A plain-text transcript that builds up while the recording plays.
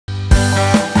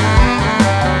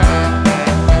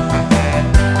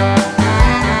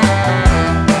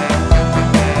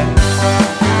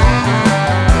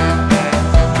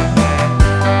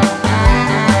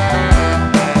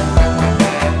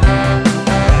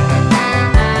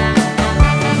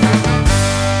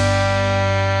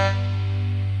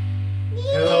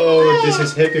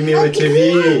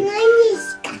HappyMilaTV.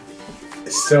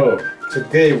 So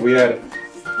today we are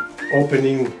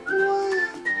opening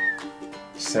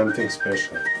something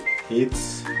special.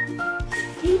 It's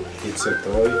a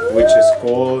toy which is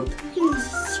called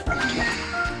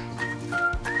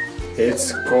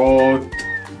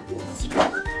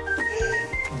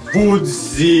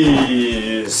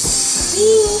Woodzeez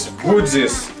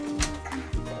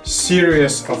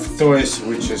series of toys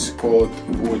which is called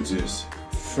Woodzeez,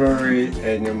 furry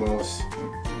animals.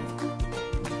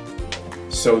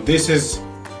 So this is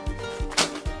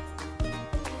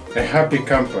a happy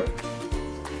camper,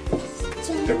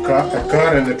 a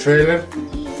car and a trailer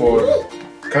for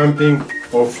camping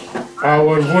of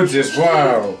our Woodzeez.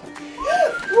 Wow!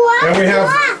 And we have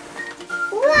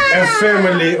a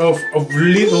family of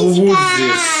Li'l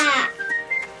Woodzeez.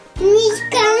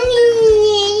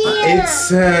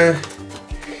 It's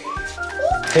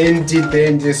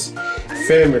Handydandys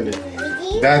family.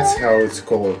 That's how it's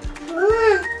called.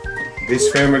 This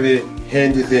family,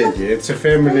 Handydandy. It's a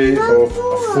family of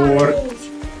 4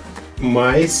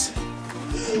 mice,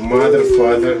 mother,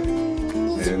 father,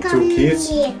 and 2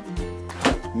 kids.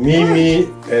 Mimi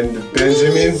and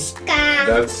Benjamin.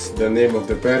 That's the name of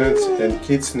the parents, and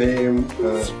kids' name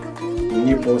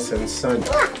Nibbles and Sunny.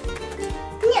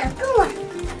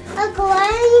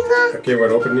 Okay,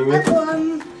 we're opening it.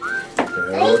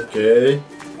 Okay.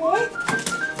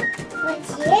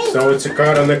 So it's a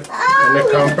car and a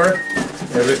camper.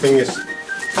 Everything is.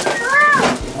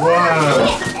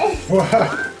 Wow! Wow!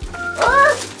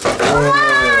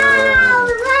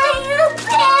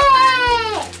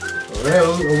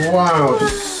 Well, wow!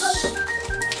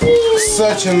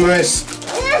 Such a nice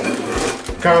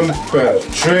camper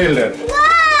trailer.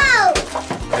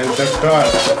 And the car.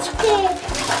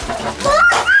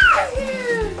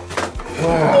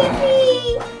 Wow!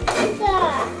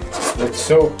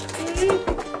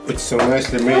 It's so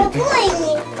nicely made.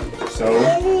 So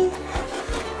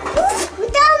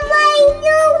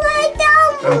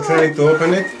I'm trying to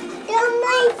open it.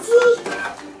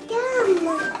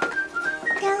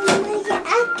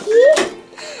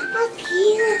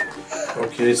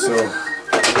 Okay, so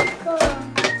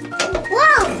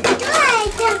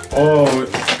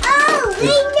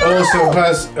it also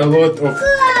has a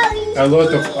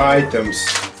lot of items,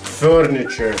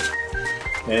 furniture,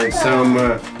 and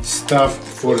some stuff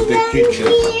for the kitchen.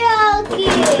 Okay,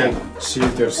 you can see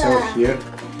it yourself here.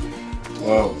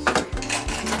 Wow!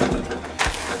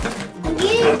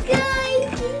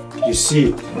 You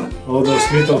see all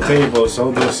those little tables,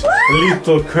 all those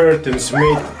little curtains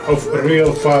made of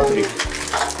real fabric.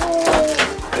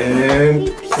 And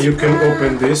you can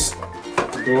open this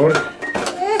door.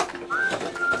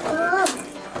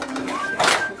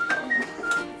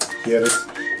 Here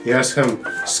has some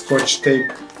scotch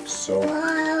tape. So we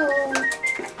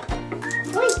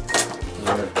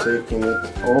are taking it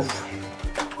off.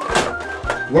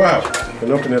 Wow! You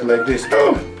can open it like this.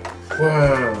 Oh!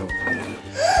 Wow!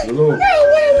 Look!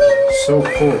 So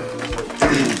cool!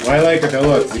 I like it a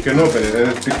lot. You can open it and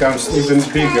it becomes even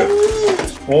bigger.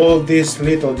 All these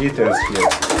little details here.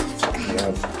 You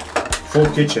have full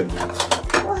kitchen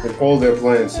with all the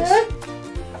appliances.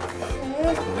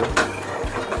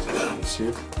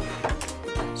 See?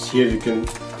 Here you can.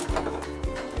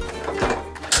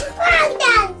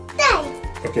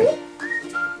 Okay.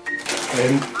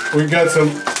 And we got some.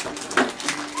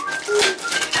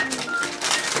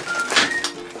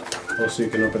 Also, you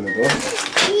can open the door.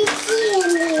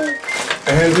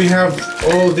 And we have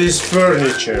all this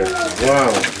furniture.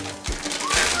 Wow!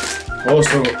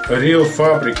 Also, a real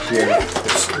fabric here.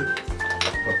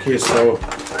 Okay, so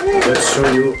let's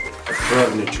show you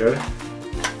furniture.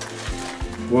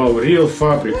 Wow, real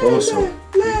fabric also.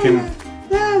 You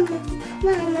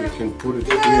can put it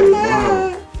here.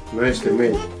 Wow, nicely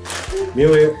made.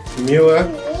 Mila,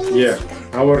 yeah,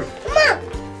 our.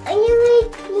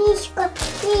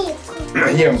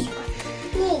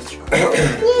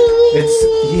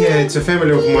 It's a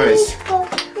family of mice.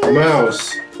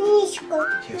 Mouse.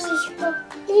 Yes.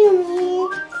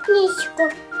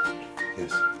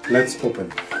 Yes. Let's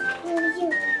open.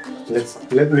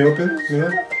 Let me open,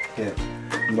 Mila. Yeah.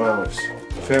 Mouse.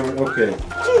 Family. Okay.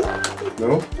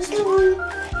 No.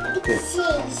 Okay.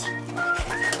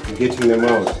 I'm getting them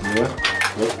out, Mila.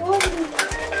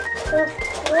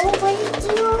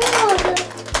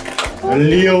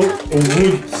 Li'l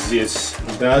Woodzeez.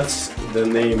 That's the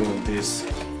name of this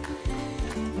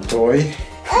toys,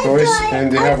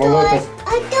 and they have a lot of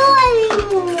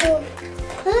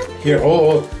here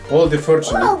all the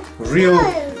furniture,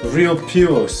 real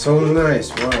pillows, so nice.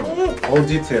 Wow, all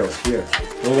details here.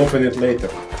 We'll open it later.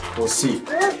 We'll see.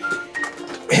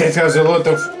 it has a lot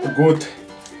of good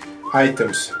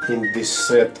items in this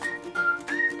set,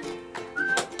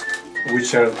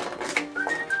 which are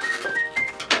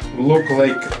look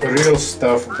like real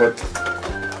stuff but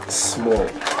small.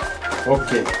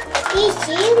 Okay,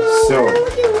 so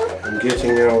I'm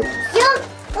getting out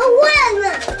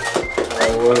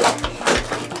our,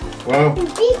 wow,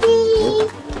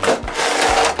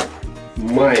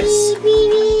 mice.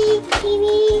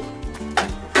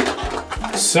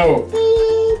 So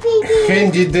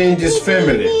Handydandys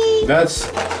family, that's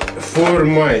 4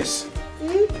 mice.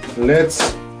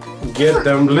 Let's get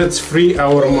them, let's free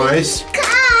our mice.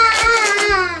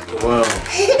 Wow.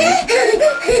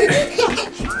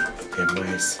 Okay,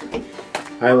 mice.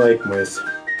 I like mice.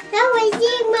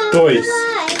 Toys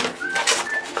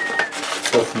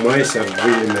of mice are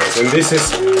really nice. And this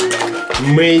is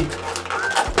made.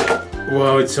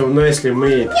 Wow, it's so nicely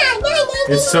made.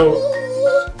 It's so.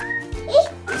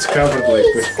 It's covered like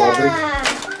with fabric.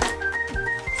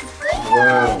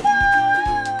 Wow.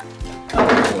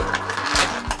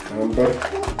 Amber.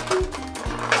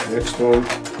 Next one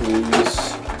is.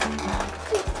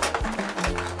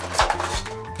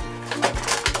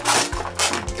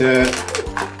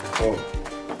 Oh,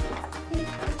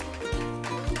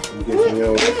 I'm getting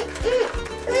out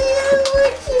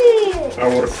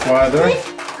our father.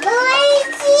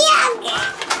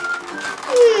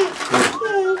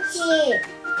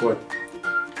 What?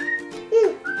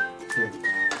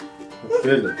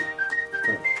 Really?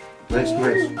 Nice,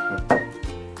 nice.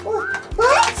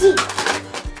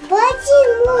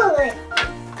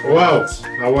 Wow,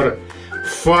 our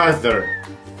father.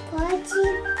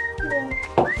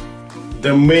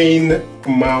 The main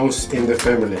mouse in the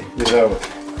family is out.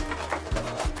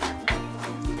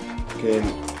 Okay,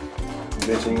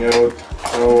 getting out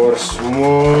our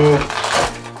small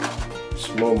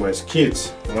mice,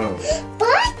 kids. Wow.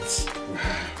 What?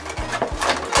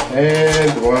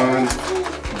 And one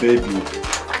baby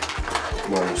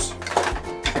mouse.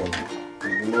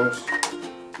 Baby mouse.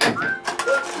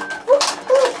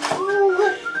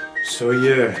 So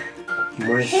yeah,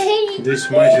 this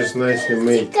mice is nicely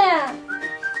made.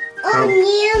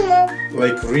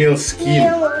 Like real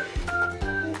skin.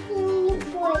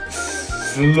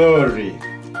 Furry.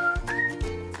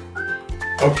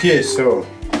 Okay, so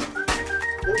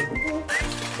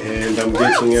and I'm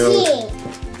getting out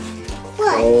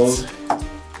all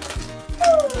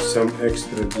some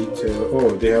extra detail.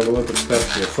 Oh, they have a lot of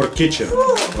stuff here for kitchen.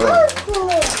 Wow.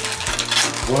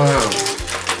 Wow.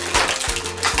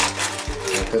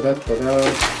 Ta-da-ta-da.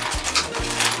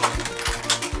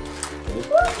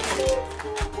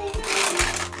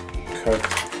 Cut.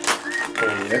 Oh,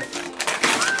 yeah.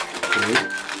 Okay.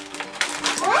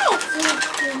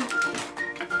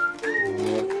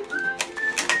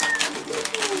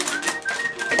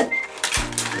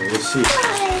 Let's see.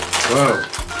 Wow.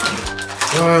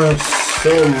 Wow,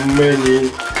 so many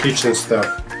kitchen stuff.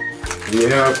 We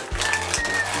have.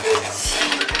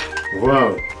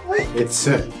 Wow. It's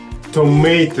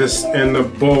tomatoes and a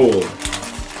bowl.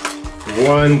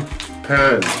 1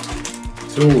 pan.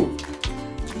 2.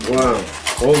 Wow,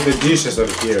 all the dishes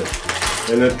are here.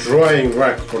 And a drying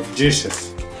rack for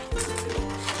dishes.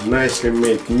 Nicely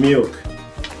made. Milk.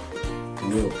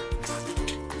 Milk.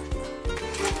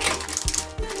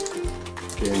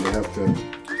 Okay, and they have the,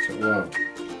 wow,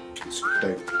 it's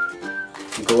like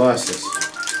glasses.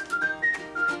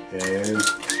 And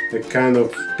the can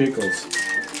of pickles.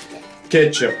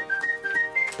 Ketchup.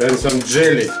 Then some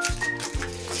jelly.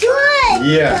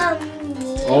 Yeah.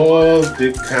 All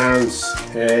the cans.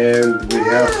 And we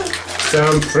have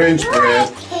some French bread.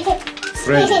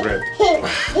 French bread.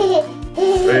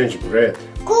 French bread.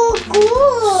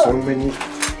 So many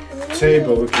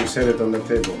table, we can set it on the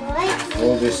table.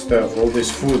 All this stuff, all this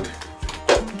food.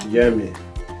 Yummy.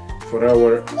 For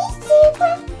our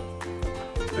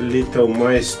little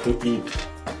mice to eat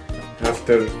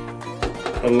after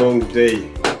a long day.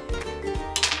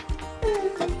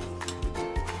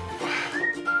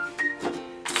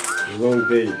 Long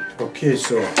day. Okay,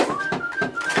 so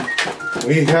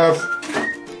we have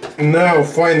now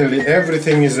finally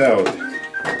everything is out.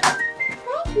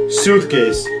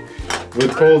 Suitcase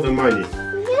with all the money.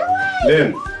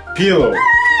 Then pillow.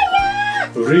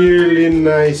 Really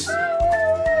nice,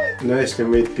 nicely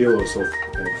made pillows of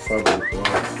fabric. Wow.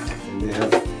 And they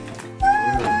have.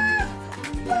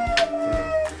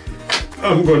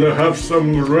 I'm gonna have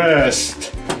some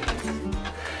rest.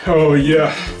 Oh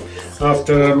yeah.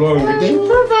 After a long day,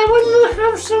 but I will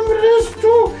have some rest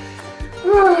too.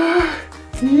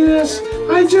 Yes,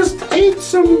 I just ate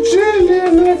some jelly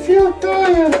and I feel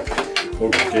tired.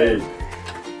 Okay,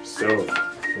 so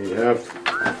we have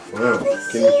Wow,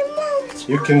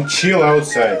 you can chill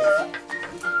outside.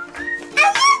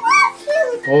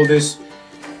 All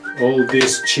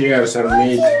these chairs are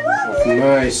made of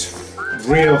nice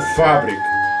real fabric.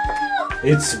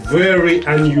 It's very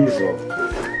unusual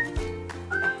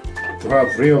to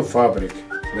have real fabric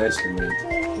nicely made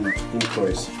in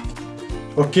toys.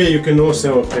 Okay, you can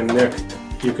also connect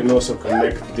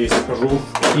this roof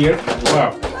here.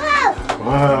 Wow.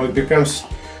 Wow, it becomes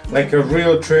like a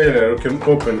real trailer. You can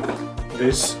open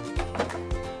this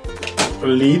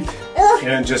lid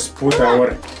and just put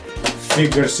our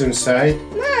figures inside.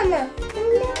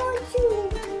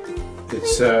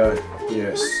 It's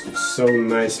yes, it's so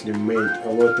nicely made. A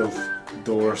lot of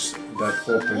doors that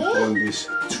open on this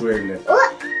trailer.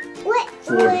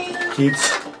 For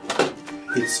kids,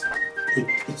 it's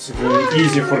very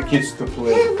easy for kids to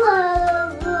play.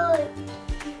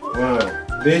 Wow,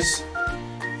 this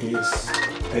is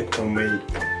a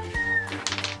tomato.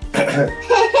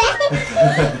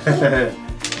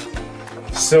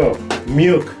 So,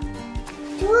 milk.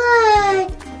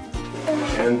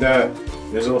 And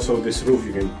there's also this roof,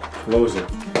 you can close it.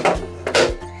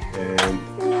 And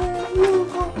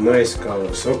nice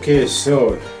colors. Okay,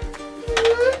 so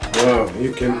wow,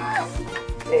 you can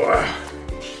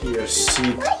here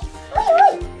sit,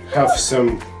 have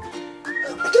some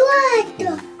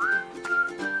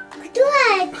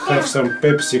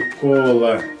Pepsi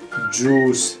Cola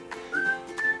juice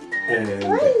and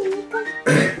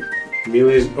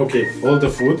Mila is okay. All the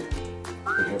food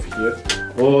we have here,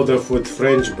 all the food,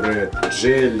 French bread,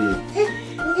 jelly.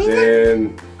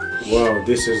 Then wow,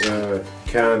 this is a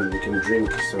can. We can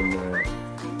drink some.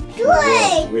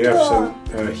 We have some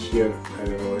here. I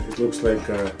don't know. It looks like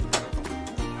a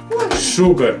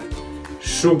sugar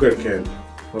can.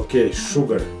 Okay,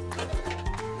 sugar.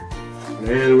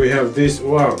 And we have this.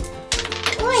 Wow,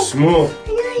 small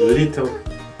little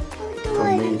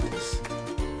tomatoes,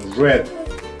 red.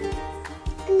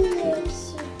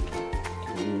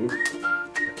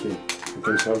 Okay, you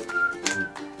can have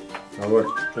our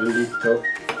little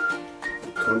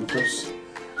compass.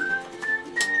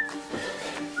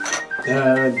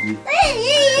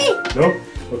 No?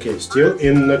 Okay, still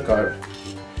in the car,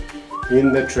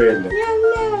 in the trailer,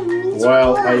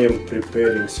 while I am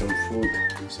preparing some food,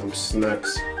 some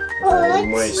snacks for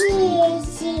mice to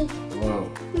eat. Wow,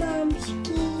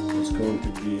 it's going to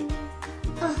be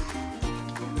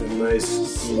a nice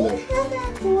dinner.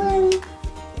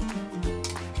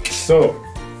 So,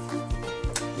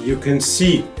 you can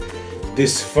see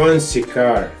this fancy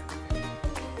car,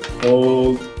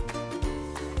 all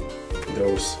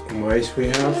those mice we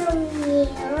have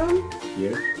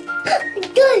here.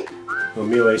 Oh,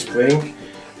 Mila is playing,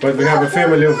 but we have a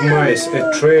family of mice,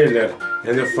 a trailer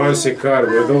and a fancy car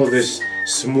with all these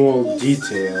small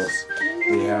details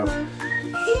we have.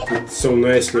 It's so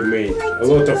nicely made. A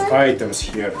lot of items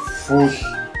here, food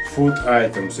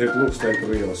items. It looks like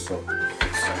real, so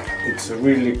it's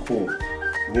really cool.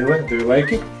 Mila, do you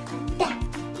like it?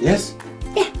 Yes?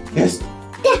 Yes?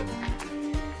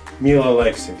 Mila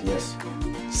likes it, yes.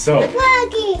 So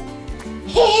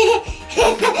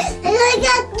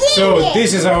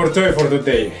this is our toy for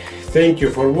today. Thank you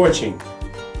for watching.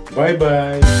 Bye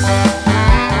bye.